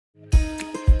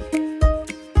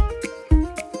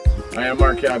I am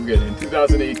Marc Habgood. In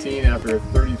 2018, after a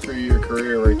 33-year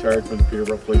career, I retired from the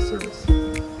Peterborough Police Service.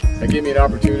 That gave me an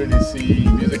opportunity to see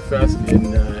Musicfest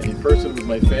in person with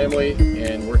my family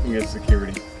and working as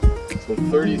security. So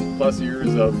 30 plus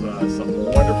years of some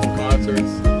wonderful concerts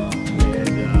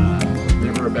and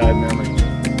never a bad memory.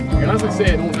 I can honestly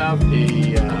say I don't have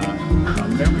a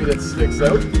memory that sticks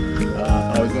out.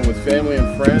 I always went with family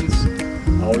and friends.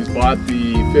 I always bought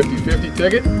the 50-50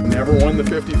 ticket. Never won the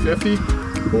 50-50.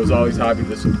 But was always happy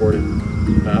to support it.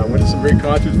 Went to some great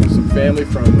concerts with some family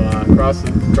from across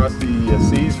the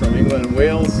seas, from England and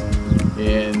Wales,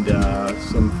 and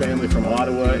some family from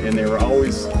Ottawa, and they were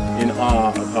always in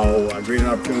awe of how great an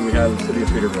opportunity we had in the city of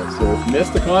Peterborough. So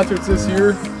missed the concerts this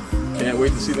year, can't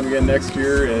wait to see them again next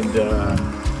year. And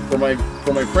for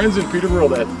my friends in Peterborough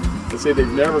that say they've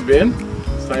never been,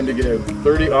 it's time to get out.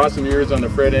 30 awesome years on the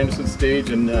Fred Anderson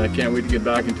stage, and can't wait to get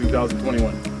back in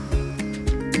 2021.